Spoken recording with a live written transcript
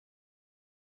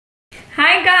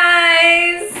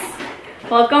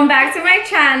Welcome back to my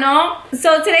channel.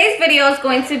 So today's video is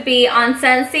going to be on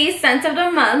Scentsy Scent of the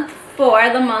Month for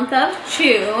the month of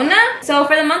June. So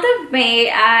for the month of May,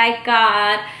 I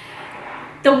got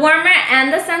the warmer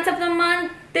and the scent of the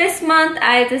month. This month,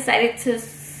 I decided to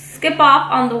skip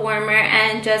off on the warmer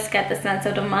and just get the scent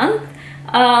of the month.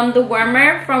 The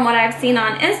warmer, from what I've seen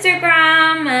on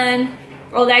Instagram and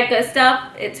all that good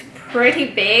stuff, it's pretty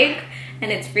big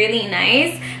and it's really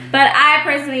nice. But I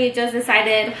personally just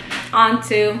decided on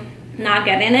to not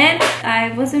getting it.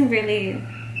 I wasn't really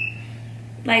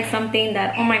like something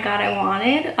that, oh my god, I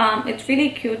wanted. It's really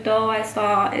cute though. I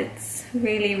saw it's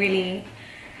really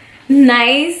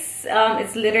nice.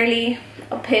 It's literally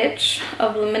a pitch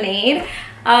of lemonade.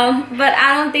 But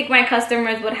I don't think my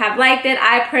customers would have liked it.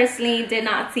 I personally did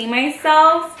not see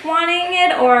myself wanting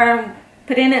it or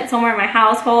putting it somewhere in my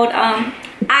household.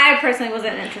 I personally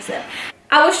wasn't interested.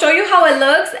 I will show you how it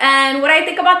looks and what I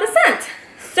think about the scent.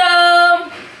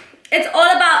 So it's all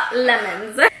about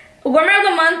lemons. Warmer of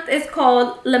the month is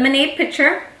called Lemonade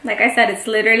Pitcher. Like I said, it's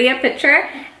literally a pitcher.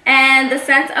 And the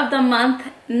scent of the month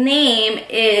name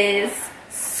is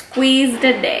Squeezed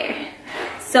a Day.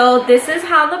 So this is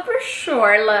how the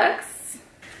brochure looks.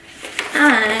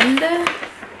 And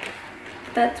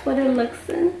that's what it looks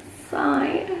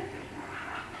inside.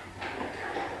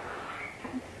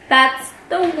 That's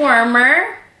the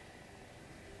warmer.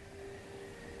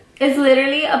 It's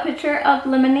literally a picture of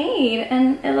lemonade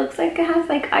and it looks like it has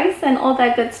like ice and all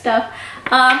that good stuff.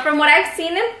 From what I've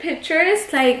seen in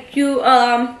pictures, like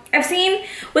I've seen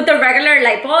with the regular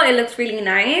light bulb, it looks really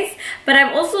nice. But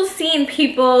I've also seen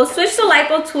people switch the light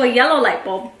bulb to a yellow light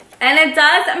bulb. And it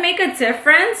does make a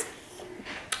difference.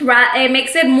 It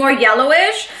makes it more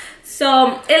yellowish.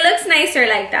 So it looks nicer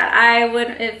like that. I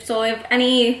would, if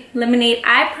any lemonade,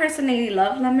 I personally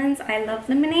love lemons. I love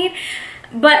lemonade.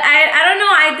 But I don't know,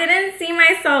 I didn't see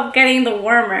myself getting the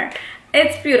warmer.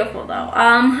 It's beautiful though.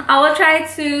 I will try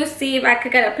to see if I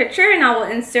could get a picture and I will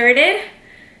insert it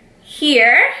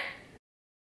here.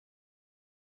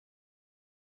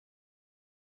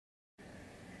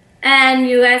 And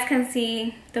you guys can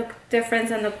see the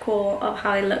difference and the cool of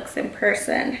how it looks in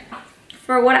person.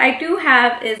 For what I do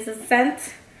have is the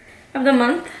scent of the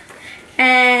month.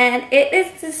 And it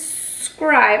is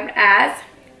described as,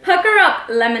 "Pucker up,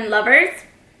 lemon lovers.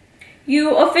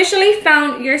 You officially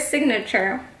found your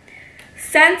signature.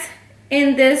 Scent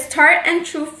in this tart and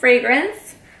true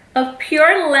fragrance of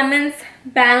pure lemons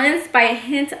balanced by a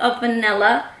hint of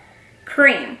vanilla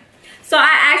cream." So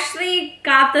I actually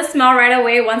got the smell right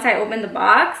away once I opened the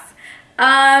box.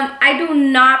 I do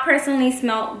not personally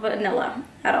smell vanilla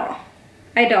at all.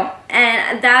 I don't.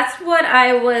 And that's what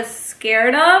I was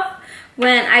scared of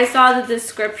when I saw the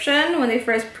description when they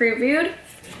first previewed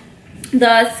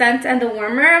the scent and the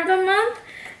warmer of the month,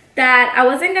 that I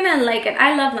wasn't gonna like it.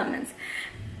 I love lemons,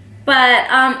 but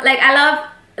like I love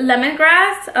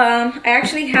lemongrass. I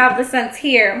actually have the scents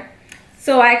here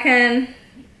so I can,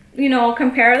 you know,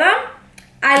 compare them.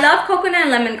 I love coconut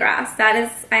and lemongrass. That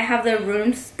is, I have the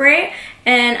room spray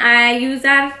and I use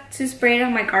that to spray it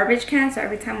on my garbage can, so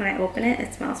every time when I open it,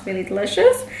 it smells really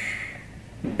delicious.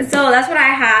 So that's what I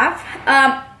have.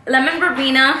 Lemon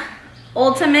verbena,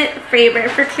 ultimate favorite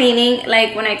for cleaning.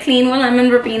 Like when I clean with lemon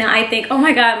verbena, I think, oh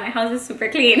my god, my house is super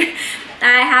clean.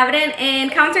 I have it in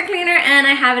counter cleaner and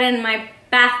I have it in my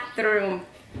bathroom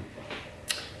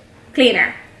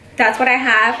cleaner. That's what I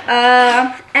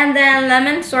have. And then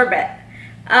lemon sorbet.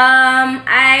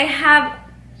 I have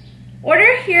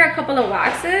ordered here a couple of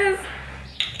waxes,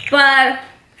 but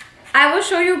I will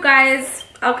show you guys,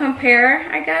 I'll compare,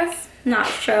 I guess, not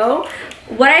show,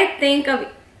 what I think of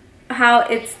how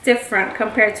it's different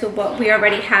compared to what we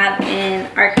already have in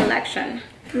our collection.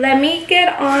 Let me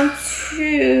get on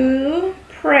to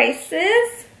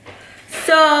prices.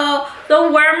 So the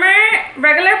warmer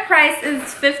regular price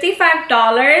is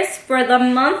 $55 for the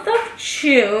month of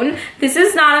June. This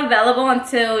is not available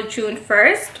until June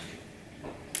 1st.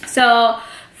 So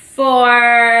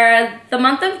for the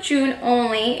month of June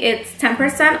only, it's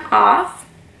 10% off.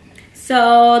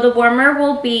 So the warmer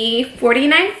will be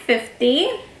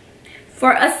 $49.50.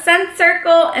 For a scent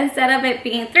circle, instead of it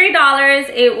being $3,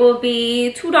 it will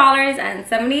be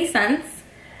 $2.70.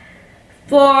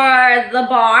 For the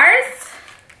bars,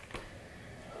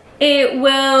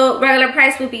 regular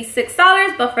price will be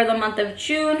 $6, but for the month of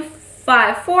June,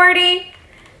 $5.40.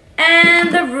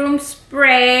 And the room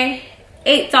spray,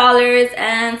 $8,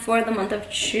 and for the month of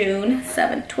June,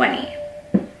 $7.20.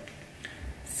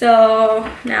 So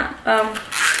now, let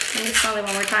me smell it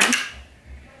one more time.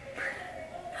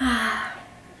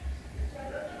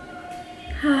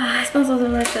 It smells so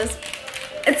delicious.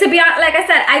 To be honest, like I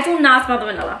said, I do not smell the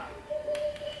vanilla.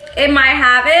 it might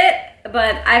have it,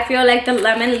 but I feel like the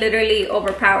lemon literally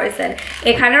overpowers it.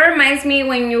 It kind of reminds me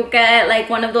when you get like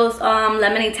one of those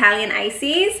lemon Italian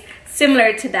ices,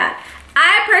 similar to that.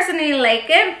 I personally like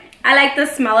it. I like the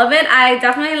smell of it. I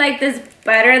definitely like this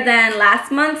better than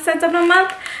last month's scent of the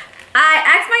month. I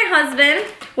asked my husband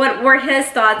what were his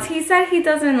thoughts. He said he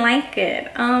doesn't like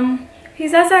it. He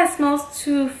says that it smells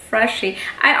too freshy.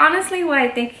 I honestly, what I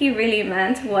think he really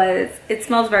meant was it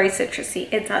smells very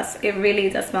citrusy. It does. It really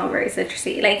does smell very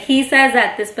citrusy. Like he says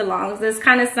that this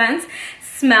kind of scent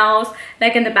smells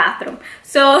like in the bathroom.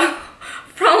 So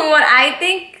from what I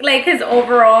think, like his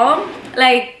overall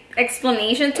like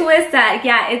explanation to it is that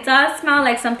yeah, it does smell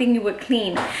like something you would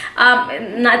clean.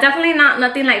 Definitely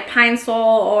nothing like pine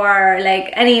sol or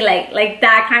like any like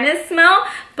that kind of smell,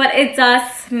 but it does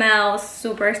smell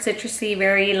super citrusy,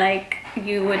 very like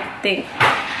you would think,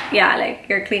 yeah, like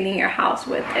you're cleaning your house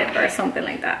with it or something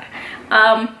like that.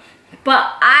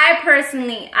 But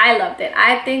I loved it.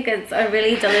 I think it's a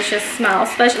really delicious smell,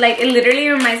 especially like it literally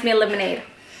reminds me of lemonade.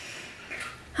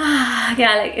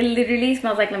 Yeah, like it literally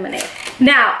smells like lemonade.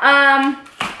 Now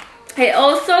it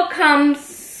also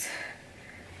comes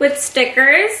with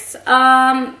stickers.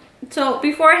 So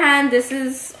beforehand, this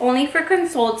is only for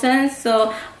consultants,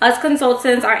 so us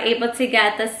consultants are able to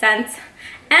get the scent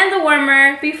and the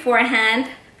warmer beforehand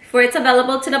before it's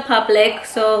available to the public,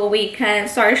 so we can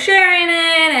start sharing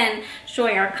it and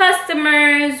showing our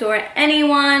customers or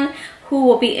anyone who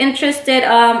will be interested.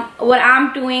 What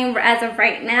I'm doing as of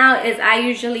right now is I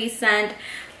usually send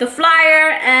the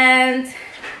flyer and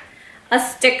a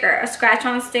sticker, a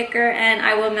scratch-on sticker, and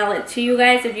I will mail it to you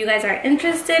guys. If you guys are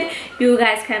interested, you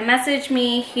guys can message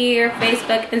me here,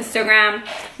 Facebook, Instagram,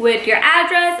 with your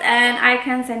address, and I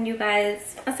can send you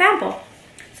guys a sample.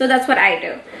 So that's what I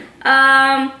do.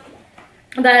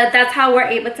 That's how we're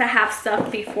able to have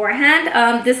stuff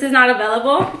beforehand. This is not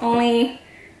available, only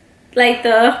like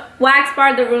the wax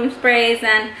bar, the room sprays,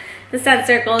 and the scent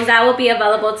circles. That will be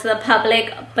available to the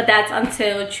public, but that's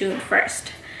until June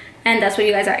 1st. And that's what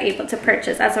you guys are able to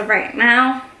purchase. As of right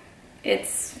now,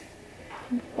 it's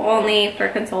only for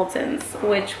consultants,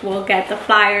 which will get the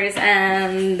flyers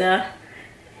and the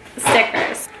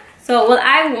stickers. So will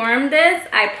I warm this?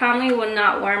 I probably will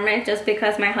not warm it just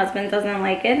because my husband doesn't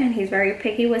like it and he's very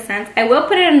picky with scents. I will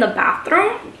put it in the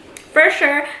bathroom for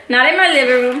sure, not in my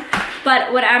living room,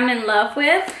 but what I'm in love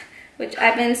with, which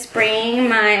I've been spraying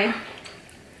my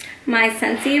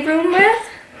Scentsy room with.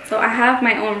 So I have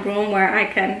my own room where I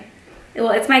can,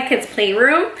 well, it's my kids'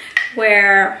 playroom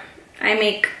where I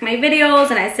make my videos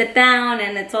and I sit down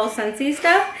and it's all Scentsy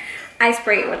stuff. I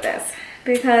spray it with this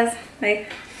because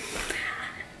like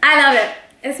I love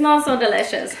it. It smells so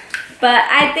delicious. But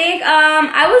I think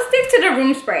I will stick to the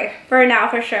room spray for now,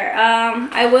 for sure.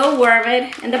 I will warm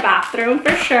it in the bathroom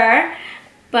for sure,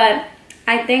 but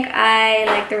I think I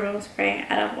like the room spray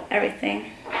out of everything.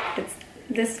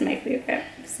 This is my favorite,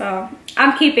 so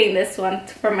I'm keeping this one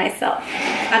for myself.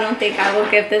 I don't think I will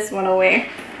give this one away.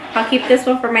 I'll keep this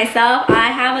one for myself. I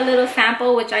have a little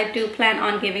sample which I do plan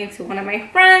on giving to one of my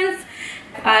friends.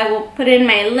 I will put in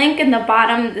my link in the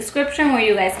bottom description where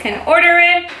you guys can order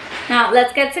it. Now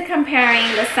let's get to comparing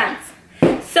the scents.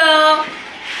 So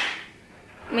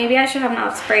maybe I should have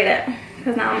not sprayed it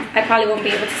because now I probably won't be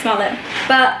able to smell it.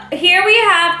 But here we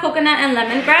have coconut and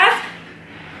lemongrass.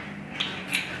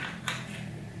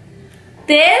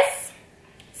 This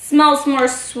smells more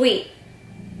sweet.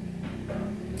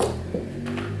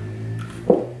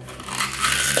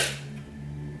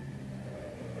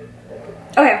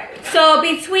 Okay, so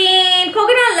between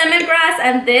coconut, lemongrass,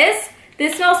 and this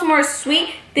smells more sweet.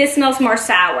 This smells more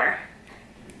sour.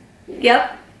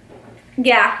 Yep.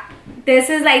 Yeah. This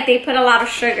is like they put a lot of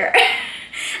sugar.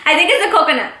 I think it's the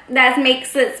coconut that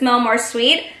makes it smell more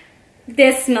sweet.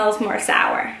 This smells more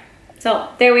sour. So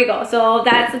there we go. So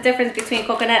that's the difference between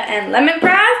coconut and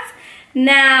lemongrass.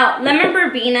 Now, lemon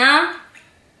verbena.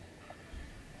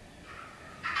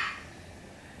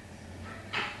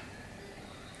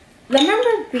 Lemon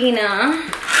verbena.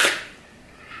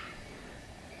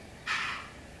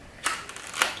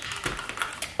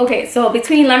 Okay, so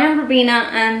between lemon verbena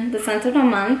and the scent of the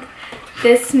month,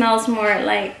 this smells more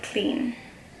like clean,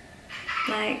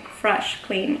 like fresh,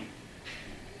 clean.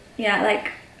 Yeah,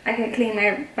 like I can clean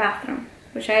my bathroom,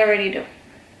 which I already do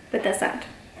with the scent.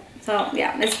 So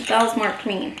yeah, this smells more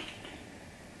clean.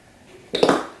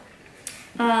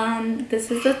 This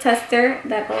is the tester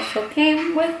that also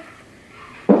came with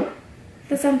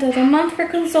the scent of the month for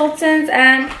consultants,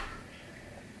 and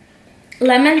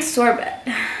lemon sorbet.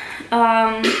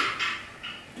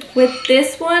 With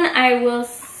this one, I will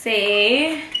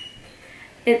say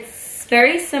it's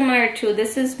very similar to,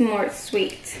 this is more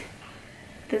sweet.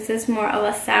 This is more of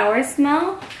a sour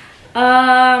smell.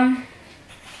 I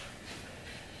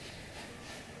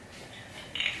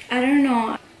don't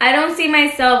know. I don't see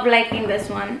myself liking this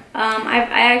one.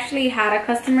 I actually had a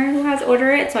customer who has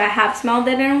ordered it, so I have smelled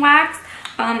it in wax.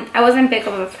 I wasn't big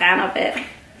of a fan of it.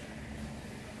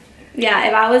 Yeah,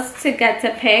 if I was to get to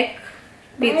pick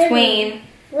between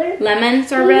lemon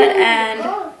sorbet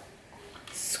and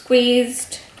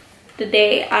squeezed the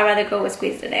day, I'd rather go with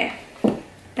squeezed the day.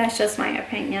 That's just my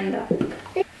opinion though.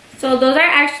 So those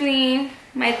are actually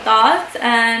my thoughts,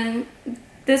 and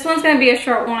this one's gonna be a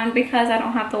short one because I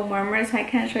don't have the warmer, so I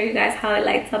can't show you guys how it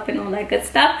lights up and all that good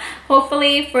stuff.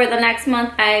 Hopefully for the next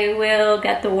month I will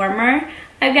get the warmer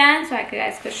again so I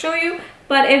guys could show you,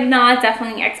 but if not,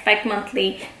 definitely expect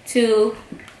monthly to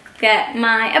get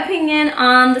my opinion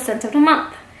on the scent of the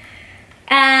month.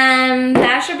 And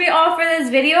that should be all for this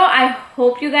video. I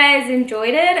hope you guys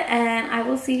enjoyed it, and I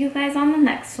will see you guys on the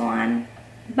next one.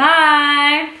 Bye.